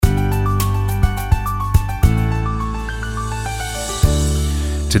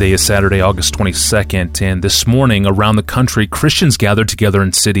Today is Saturday, August 22nd, and this morning around the country, Christians gathered together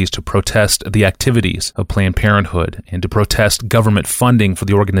in cities to protest the activities of Planned Parenthood and to protest government funding for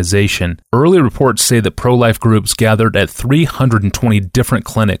the organization. Early reports say that pro-life groups gathered at 320 different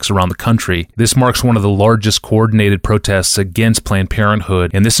clinics around the country. This marks one of the largest coordinated protests against Planned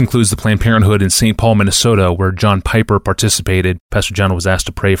Parenthood, and this includes the Planned Parenthood in St. Paul, Minnesota, where John Piper participated. Pastor John was asked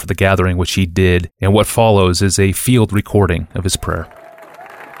to pray for the gathering, which he did, and what follows is a field recording of his prayer.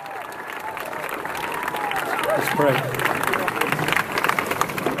 Let's pray.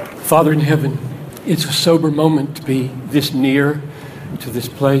 Father in heaven, it's a sober moment to be this near to this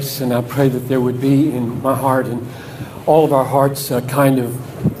place, and I pray that there would be in my heart and all of our hearts a kind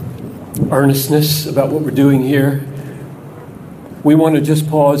of earnestness about what we're doing here. We want to just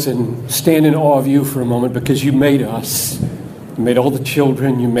pause and stand in awe of you for a moment because you made us. You made all the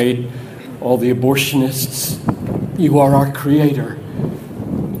children. You made all the abortionists. You are our creator.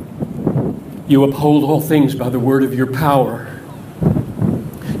 You uphold all things by the word of your power.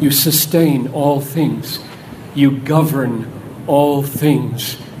 You sustain all things. You govern all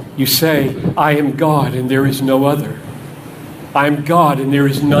things. You say, I am God and there is no other. I am God and there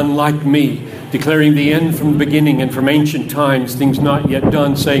is none like me, declaring the end from the beginning and from ancient times, things not yet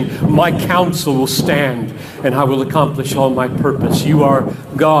done, saying, my counsel will stand and I will accomplish all my purpose. You are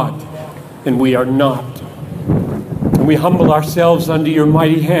God and we are not. And we humble ourselves under your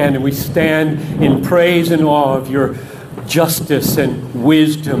mighty hand, and we stand in praise and awe of your justice and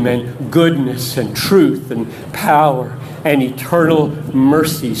wisdom and goodness and truth and power and eternal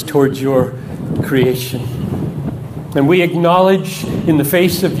mercies towards your creation. And we acknowledge in the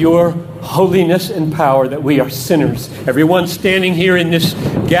face of your holiness and power that we are sinners. Everyone standing here in this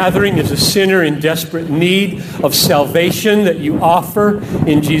gathering is a sinner in desperate need of salvation that you offer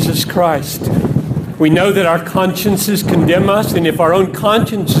in Jesus Christ. We know that our consciences condemn us, and if our own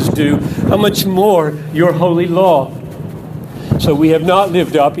consciences do, how much more your holy law. So we have not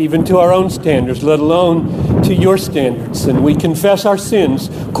lived up even to our own standards, let alone to your standards. And we confess our sins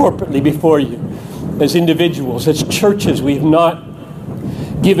corporately before you. As individuals, as churches, we have not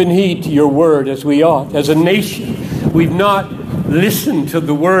given heed to your word as we ought. As a nation, we've not listened to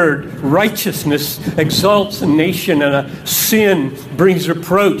the word. Righteousness exalts a nation, and a sin brings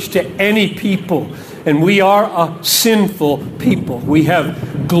reproach to any people. And we are a sinful people. We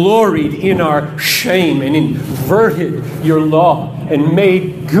have gloried in our shame and inverted your law and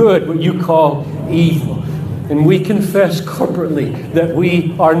made good what you call evil. And we confess corporately that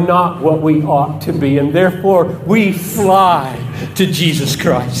we are not what we ought to be. And therefore, we fly to Jesus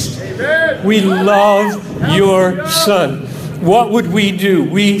Christ. Amen. We love your Son. What would we do,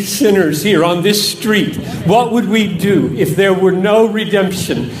 we sinners here on this street? What would we do if there were no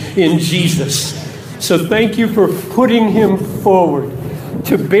redemption in Jesus? So thank you for putting him forward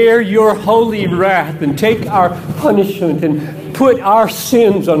to bear your holy wrath and take our punishment and put our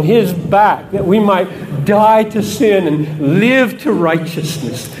sins on his back that we might die to sin and live to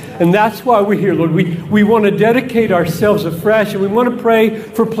righteousness. And that's why we're here, Lord. We want to dedicate ourselves afresh, and we want to pray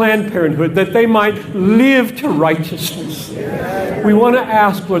for Planned Parenthood that they might live to righteousness. We want to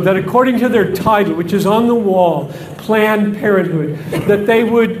ask, Lord, that according to their title, which is on the wall, Planned Parenthood, that they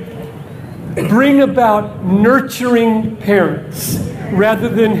would bring about nurturing parents rather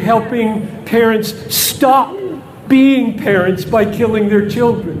than helping parents stop being parents by killing their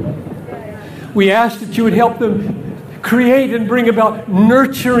children. We ask that you would help them create and bring about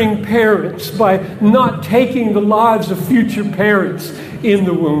nurturing parents by not taking the lives of future parents in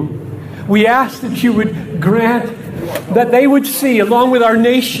the womb. We ask that you would grant that they would see, along with our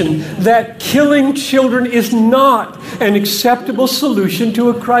nation, that killing children is not an acceptable solution to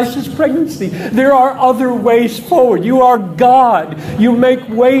a crisis pregnancy. There are other ways forward. You are God. You make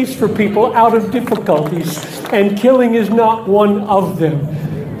ways for people out of difficulties, and killing is not one of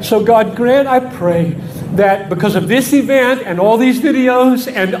them. So God, grant, I pray, that because of this event and all these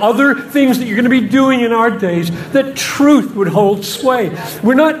videos and other things that you're going to be doing in our days, that truth would hold sway.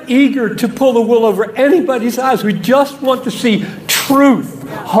 We're not eager to pull the wool over anybody's eyes. We just want to see truth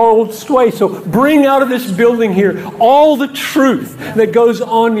hold sway. So bring out of this building here all the truth that goes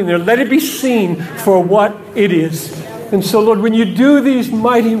on in there. Let it be seen for what it is. And so, Lord, when you do these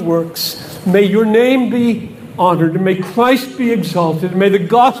mighty works, may your name be honored, and may Christ be exalted, and may the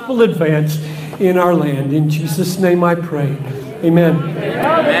gospel advance in our land. In Jesus' name I pray. Amen.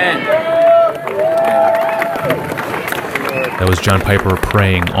 Amen. That was John Piper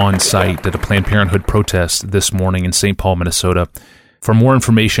praying on site at a Planned Parenthood protest this morning in St. Paul, Minnesota. For more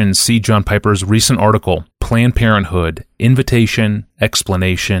information, see John Piper's recent article, Planned Parenthood, Invitation,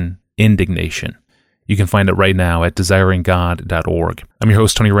 Explanation, Indignation. You can find it right now at desiringgod.org. I'm your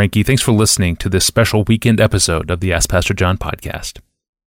host, Tony Reinke. Thanks for listening to this special weekend episode of the Ask Pastor John podcast.